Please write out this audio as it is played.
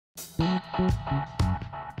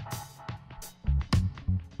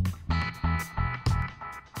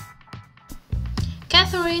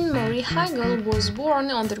Katherine Marie Heigl was born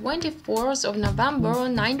on the 24th of November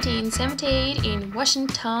 1978 in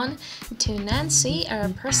Washington to Nancy, a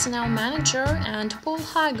personnel manager, and Paul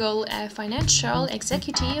Heigl, a financial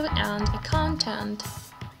executive and accountant.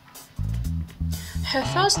 Her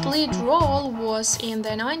first lead role was in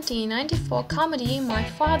the 1994 comedy My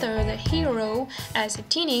Father the Hero, as a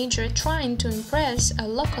teenager trying to impress a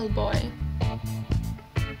local boy.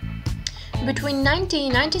 Between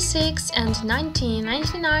 1996 and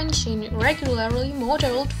 1999, she regularly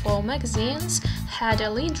modeled for magazines, had a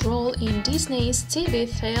lead role in Disney's TV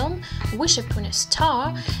film Wish Upon a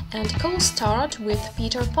Star, and co-starred with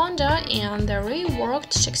Peter Fonda in the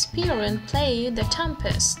reworked Shakespearean play The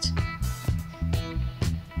Tempest.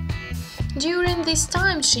 During this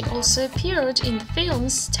time, she also appeared in the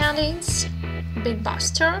films Stand-ins, Big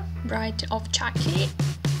Buster, Bride of Chucky,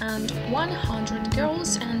 and 100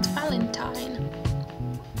 Girls and Valentine.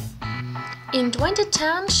 In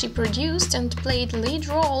 2010, she produced and played the lead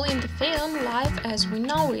role in the film Life as We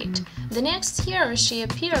Know It. The next year, she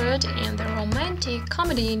appeared in the romantic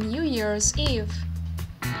comedy New Year's Eve.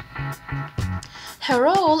 Her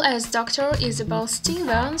role as Dr. Isabel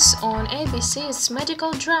Stevens on ABC's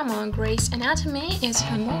medical drama Grey's Anatomy is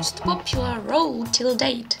her most popular role till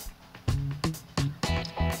date.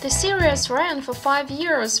 The series ran for 5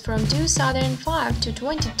 years from 2005 to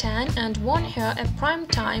 2010 and won her a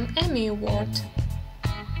Primetime Emmy Award.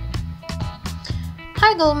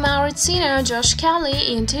 Heigl married singer Josh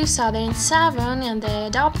Kelley in 2007 and they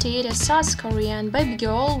adopted a South Korean baby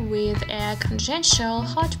girl with a congenital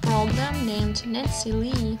heart problem named Nancy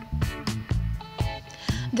Leigh.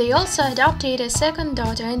 They also adopted a second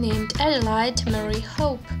daughter named Adelaide Marie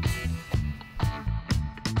Hope.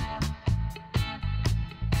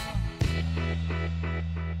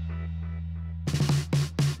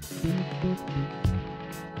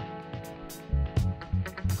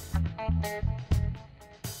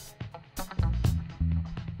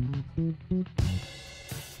 Thank you.